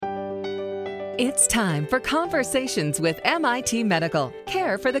It's time for Conversations with MIT Medical.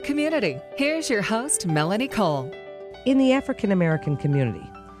 Care for the community. Here's your host, Melanie Cole. In the African American community,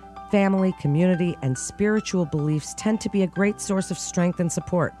 family, community, and spiritual beliefs tend to be a great source of strength and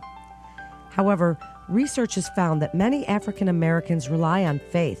support. However, research has found that many African Americans rely on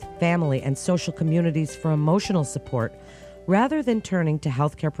faith, family, and social communities for emotional support rather than turning to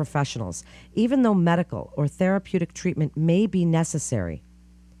healthcare professionals, even though medical or therapeutic treatment may be necessary.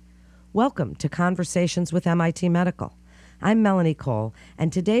 Welcome to Conversations with MIT Medical. I'm Melanie Cole,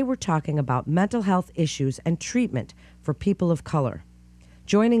 and today we're talking about mental health issues and treatment for people of color.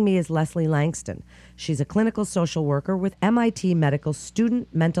 Joining me is Leslie Langston. She's a clinical social worker with MIT Medical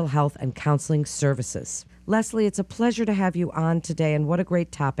Student Mental Health and Counseling Services. Leslie, it's a pleasure to have you on today, and what a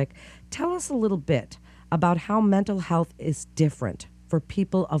great topic. Tell us a little bit about how mental health is different for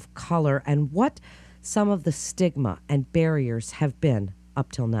people of color and what some of the stigma and barriers have been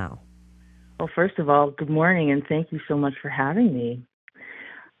up till now. Well, first of all, good morning, and thank you so much for having me.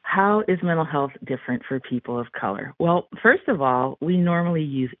 How is mental health different for people of color? Well, first of all, we normally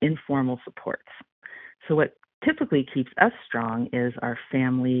use informal supports. So what typically keeps us strong is our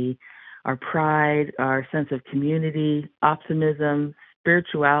family, our pride, our sense of community, optimism,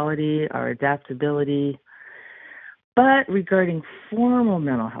 spirituality, our adaptability. But regarding formal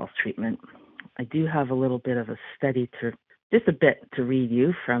mental health treatment, I do have a little bit of a study just a bit to read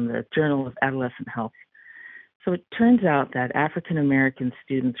you from the Journal of Adolescent Health. So it turns out that African American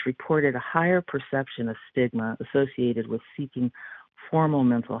students reported a higher perception of stigma associated with seeking formal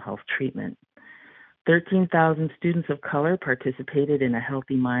mental health treatment. 13,000 students of color participated in a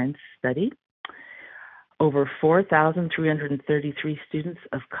Healthy Minds study. Over 4,333 students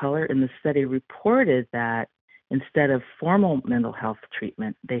of color in the study reported that instead of formal mental health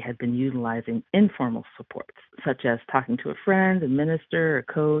treatment, they had been utilizing informal supports, such as talking to a friend, a minister,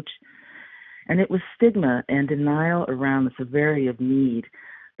 a coach. And it was stigma and denial around the severity of need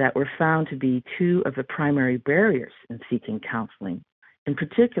that were found to be two of the primary barriers in seeking counseling, in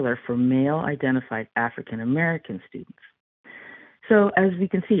particular for male-identified African American students. So as we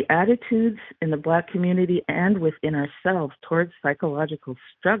can see, attitudes in the Black community and within ourselves towards psychological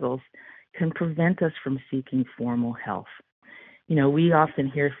struggles can prevent us from seeking formal health. You know, we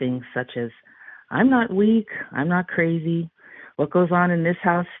often hear things such as, I'm not weak, I'm not crazy, what goes on in this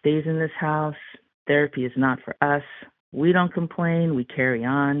house stays in this house, therapy is not for us, we don't complain, we carry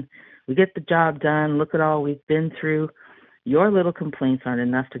on, we get the job done, look at all we've been through, your little complaints aren't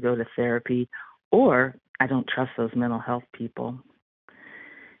enough to go to therapy, or I don't trust those mental health people.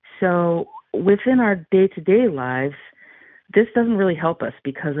 So within our day-to-day lives, this doesn't really help us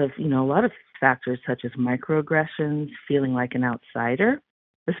because of, a lot of factors such as microaggressions, feeling like an outsider,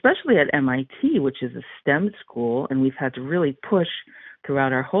 especially at MIT, which is a STEM school, and we've had to really push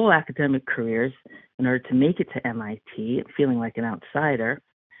throughout our whole academic careers in order to make it to MIT, feeling like an outsider,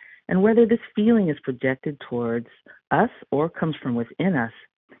 and whether this feeling is projected towards us or comes from within us,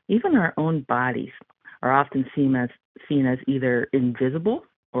 even our own bodies are often seen as either invisible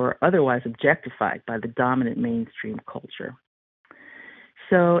or otherwise objectified by the dominant mainstream culture.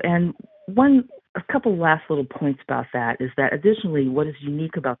 So, and a couple last little points about that is that additionally, what is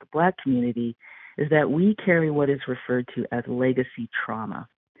unique about the Black community is that we carry what is referred to as legacy trauma.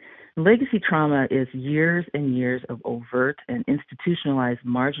 Legacy trauma is years and years of overt and institutionalized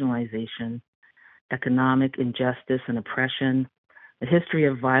marginalization, economic injustice and oppression, a history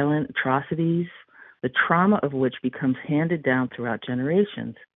of violent atrocities, the trauma of which becomes handed down throughout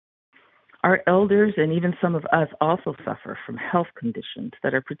generations. Our elders and even some of us also suffer from health conditions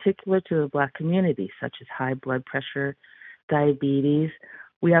that are particular to the Black community, such as high blood pressure, diabetes.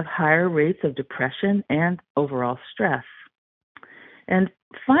 We have higher rates of depression and overall stress. And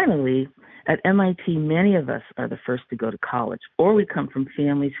finally, at MIT, many of us are the first to go to college, or we come from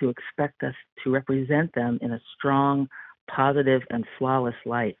families who expect us to represent them in a strong, positive, and flawless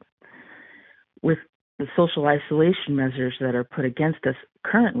light. With the social isolation measures that are put against us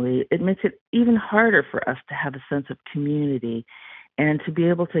currently, it makes it even harder for us to have a sense of community and to be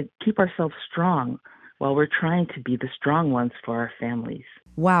able to keep ourselves strong while we're trying to be the strong ones for our families.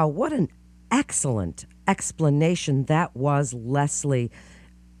 Wow, what an excellent explanation that was, Leslie.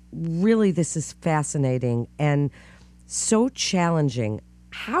 Really, this is fascinating and so challenging.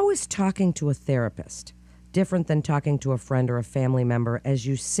 How is talking to a therapist different than talking to a friend or a family member? As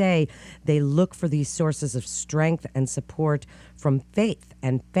you say, they look for these sources of strength and support from faith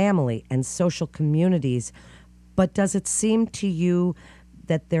and family and social communities. But does it seem to you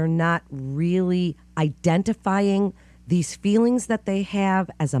that they're not really identifying these feelings that they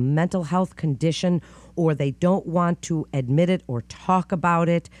have as a mental health condition, or they don't want to admit it or talk about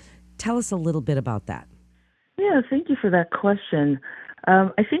it? Tell us a little bit about that. Yeah, thank you for that question.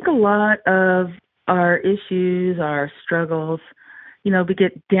 I think a lot of our issues, our struggles, we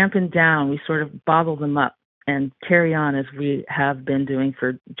get dampened down. We sort of bottle them up and carry on as we have been doing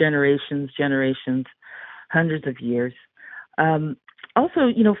for generations, hundreds of years. Um,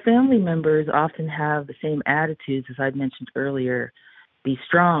 Also, family members often have the same attitudes as I mentioned earlier. Be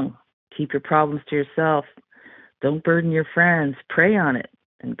strong, keep your problems to yourself, don't burden your friends, pray on it,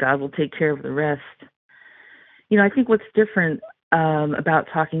 and God will take care of the rest. I think what's different about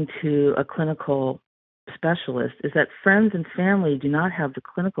talking to a clinical specialist is that friends and family do not have the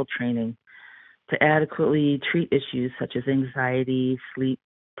clinical training to adequately treat issues such as anxiety, sleep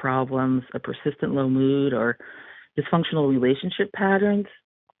problems, a persistent low mood, or dysfunctional relationship patterns.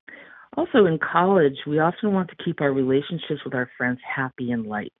 Also, in college, we often want to keep our relationships with our friends happy and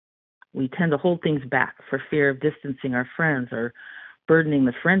light. We tend to hold things back for fear of distancing our friends or burdening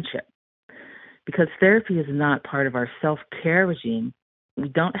the friendship. Because therapy is not part of our self care regime, we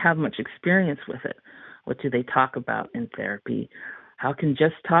don't have much experience with it. What do they talk about in therapy? How can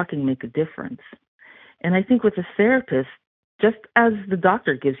just talking make a difference? And I think with a therapist, just as the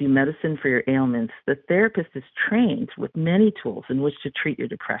doctor gives you medicine for your ailments, the therapist is trained with many tools in which to treat your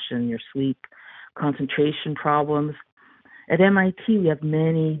depression, your sleep, concentration problems. At MIT, we have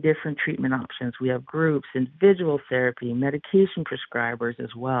many different treatment options. We have groups, individual therapy, medication prescribers as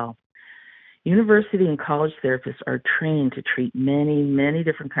well. University and college therapists are trained to treat many, many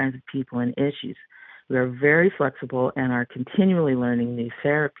different kinds of people and issues. We are very flexible and are continually learning new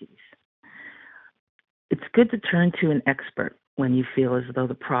therapies. It's good to turn to an expert when you feel as though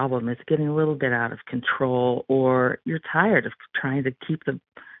the problem is getting a little bit out of control or you're tired of trying to keep the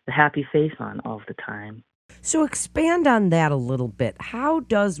happy face on all the time. So expand on that a little bit. How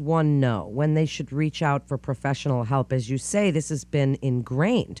does one know when they should reach out for professional help? As you say, this has been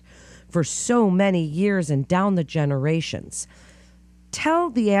ingrained for so many years and down the generations. Tell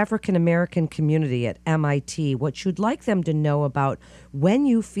the African American community at MIT what you'd like them to know about when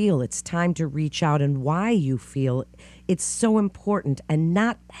you feel it's time to reach out and why you feel it's so important and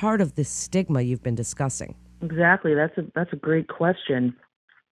not part of this stigma you've been discussing. Exactly. That's a great question.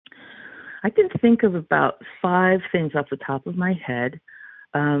 I can think of about 5 things off the top of my head.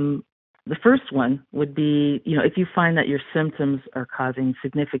 The first one would be, if you find that your symptoms are causing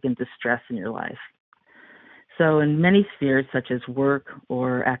significant distress in your life. So in many spheres, such as work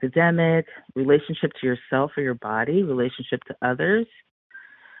or academic, relationship to yourself or your body, relationship to others,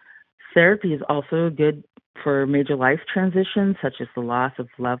 therapy is also good for major life transitions, such as the loss of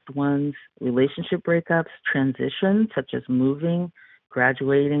loved ones, relationship breakups, transitions, such as moving,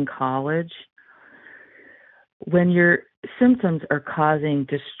 graduating college. When your symptoms are causing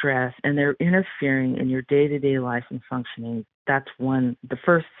distress and they're interfering in your day-to-day life and functioning, that's the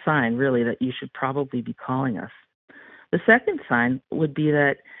first sign really that you should probably be calling us. The second sign would be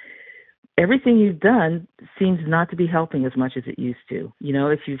that everything you've done seems not to be helping as much as it used to.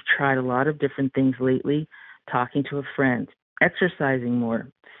 If you've tried a lot of different things lately, talking to a friend, exercising more,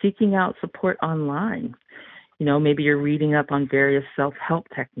 seeking out support online, maybe you're reading up on various self-help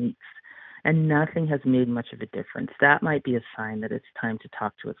techniques and nothing has made much of a difference. That might be a sign that it's time to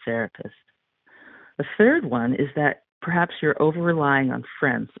talk to a therapist. The third one is that perhaps you're over-relying on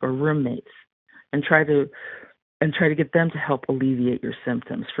friends or roommates and try to get them to help alleviate your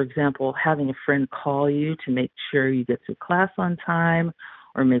symptoms. For example, having a friend call you to make sure you get to class on time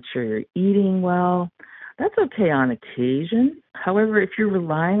or make sure you're eating well. That's okay on occasion. However, if you're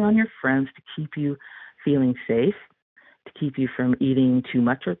relying on your friends to keep you feeling safe, to keep you from eating too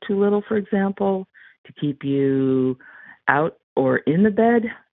much or too little, for example, to keep you out or in the bed,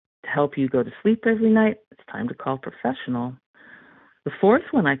 to help you go to sleep every night, it's time to call a professional. The fourth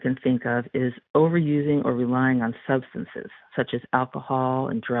one I can think of is overusing or relying on substances, such as alcohol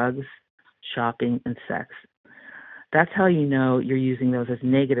and drugs, shopping, and sex. That's how you know you're using those as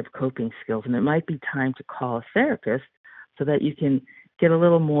negative coping skills, and it might be time to call a therapist so that you can get a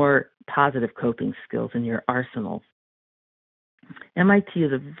little more positive coping skills in your arsenal. MIT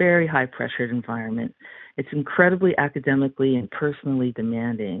is a very high-pressured environment. It's incredibly academically and personally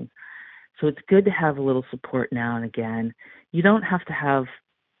demanding. So it's good to have a little support now and again. You don't have to have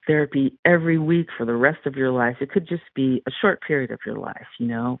therapy every week for the rest of your life. It could just be a short period of your life,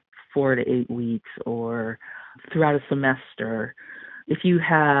 4 to 8 weeks or throughout a semester. If you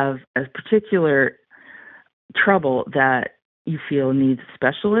have a particular trouble that you feel needs a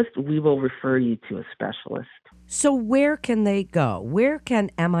specialist, we will refer you to a specialist. So where can they go? Where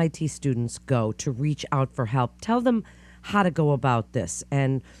can MIT students go to reach out for help? Tell them how to go about this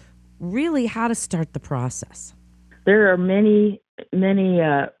and really how to start the process. There are many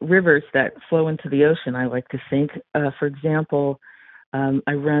rivers that flow into the ocean, I like to think. For example,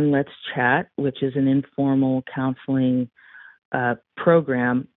 I run Let's Chat, which is an informal counseling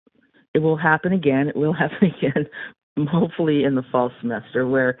program. It will happen again. It will happen again, hopefully in the fall semester,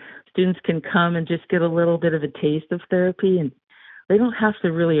 where students can come and just get a little bit of a taste of therapy, and they don't have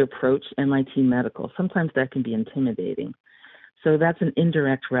to really approach MIT Medical. Sometimes that can be intimidating. So that's an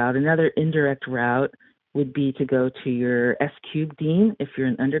indirect route. Another indirect route would be to go to your S-Cube dean if you're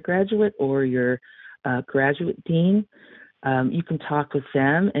an undergraduate, or your graduate dean. You can talk with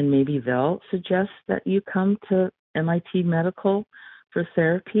them, and maybe they'll suggest that you come to MIT Medical for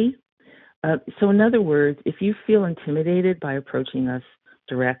therapy. So in other words, if you feel intimidated by approaching us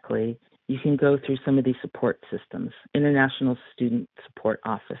directly, you can go through some of these support systems. International Student Support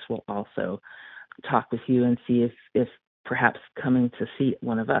Office will also talk with you and see if perhaps coming to see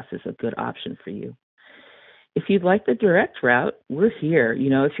one of us is a good option for you. If you'd like the direct route, we're here.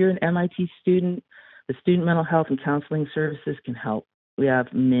 If you're an MIT student, the Student Mental Health and Counseling Services can help. We have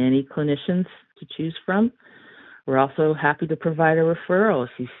many clinicians to choose from. We're also happy to provide a referral if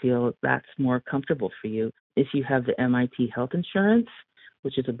you feel that's more comfortable for you. If you have the MIT Health Insurance,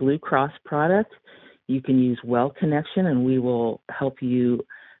 which is a Blue Cross product, you can use Well Connection, and we will help you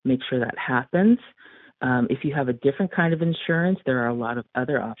make sure that happens. If you have a different kind of insurance, there are a lot of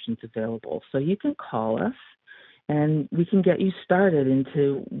other options available. So you can call us, and we can get you started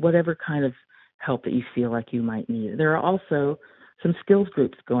into whatever kind of help that you feel like you might need. There are also some skills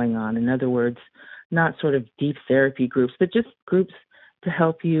groups going on. In other words, not sort of deep therapy groups, but just groups to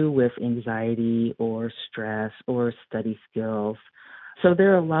help you with anxiety or stress or study skills. So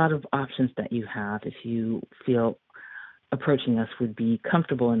there are a lot of options that you have if you feel approaching us would be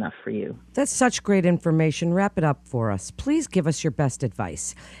comfortable enough for you. That's such great information. Wrap it up for us. Please give us your best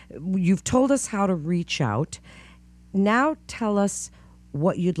advice. You've told us how to reach out. Now tell us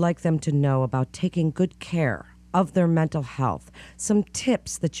what you'd like them to know about taking good care of their mental health. Some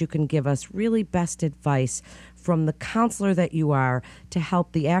tips that you can give us, really best advice from the counselor that you are to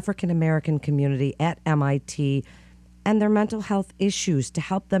help the African American community at MIT and their mental health issues, to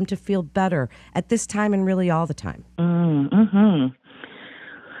help them to feel better at this time and really all the time.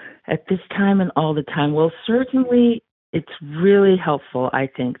 At this time and all the time. Well, certainly it's really helpful, I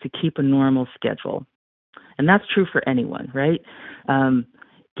think, to keep a normal schedule. And that's true for anyone, right?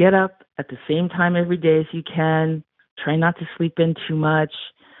 Get up at the same time every day as you can. Try not to sleep in too much.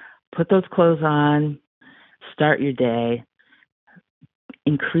 Put those clothes on. Start your day.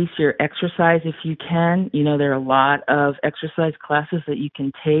 Increase your exercise if you can. There are a lot of exercise classes that you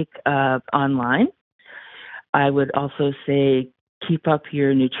can take online. I would also say keep up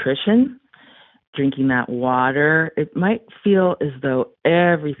your nutrition, drinking that water. It might feel as though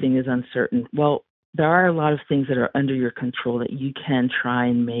everything is uncertain. Well, there are a lot of things that are under your control that you can try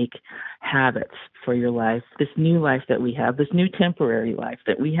and make habits for your life, this new life that we have, this new temporary life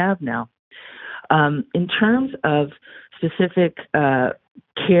that we have now. In terms of specific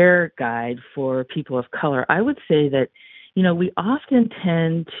care guide for people of color, I would say that, we often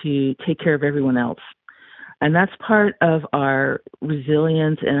tend to take care of everyone else. And that's part of our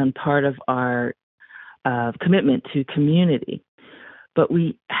resilience and part of our commitment to community. But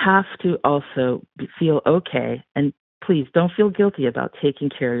we have to also feel okay, and please don't feel guilty about taking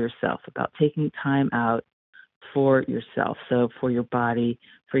care of yourself, about taking time out for yourself. So for your body,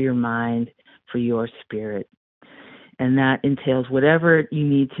 for your mind, for your spirit. And that entails whatever you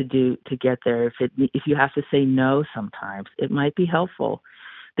need to do to get there. If you have to say no sometimes, it might be helpful.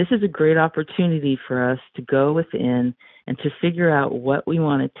 This is a great opportunity for us to go within and to figure out what we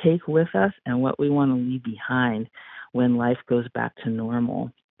want to take with us and what we want to leave behind when life goes back to normal.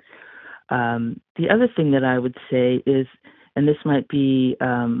 The other thing that I would say is, and this might be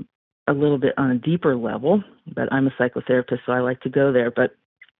a little bit on a deeper level, but I'm a psychotherapist, so I like to go there, but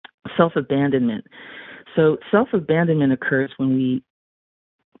self-abandonment. So self-abandonment occurs when we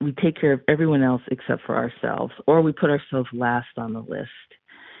take care of everyone else except for ourselves, or we put ourselves last on the list.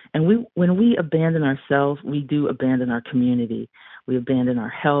 And when we abandon ourselves, we do abandon our community. We abandon our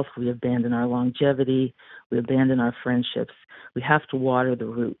health. We abandon our longevity. We abandon our friendships. We have to water the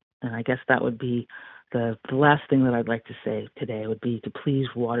root. And I guess that would be the last thing that I'd like to say today would be to please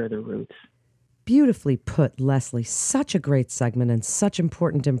water the roots. Beautifully put, Leslie. Such a great segment and such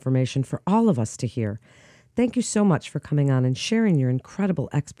important information for all of us to hear. Thank you so much for coming on and sharing your incredible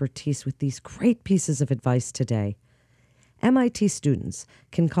expertise with these great pieces of advice today. MIT students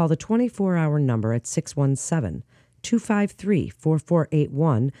can call the 24-hour number at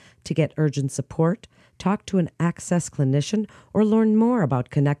 617-253-4481 to get urgent support, talk to an Access clinician, or learn more about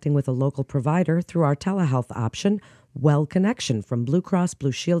connecting with a local provider through our telehealth option, Well Connection, from Blue Cross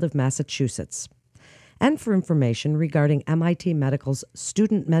Blue Shield of Massachusetts. And for information regarding MIT Medical's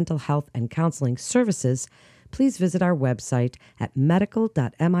student mental health and counseling services, please visit our website at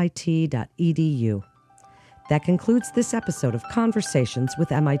medical.mit.edu. That concludes this episode of Conversations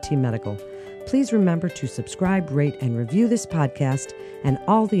with MIT Medical. Please remember to subscribe, rate, and review this podcast and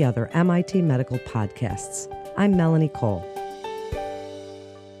all the other MIT Medical podcasts. I'm Melanie Cole.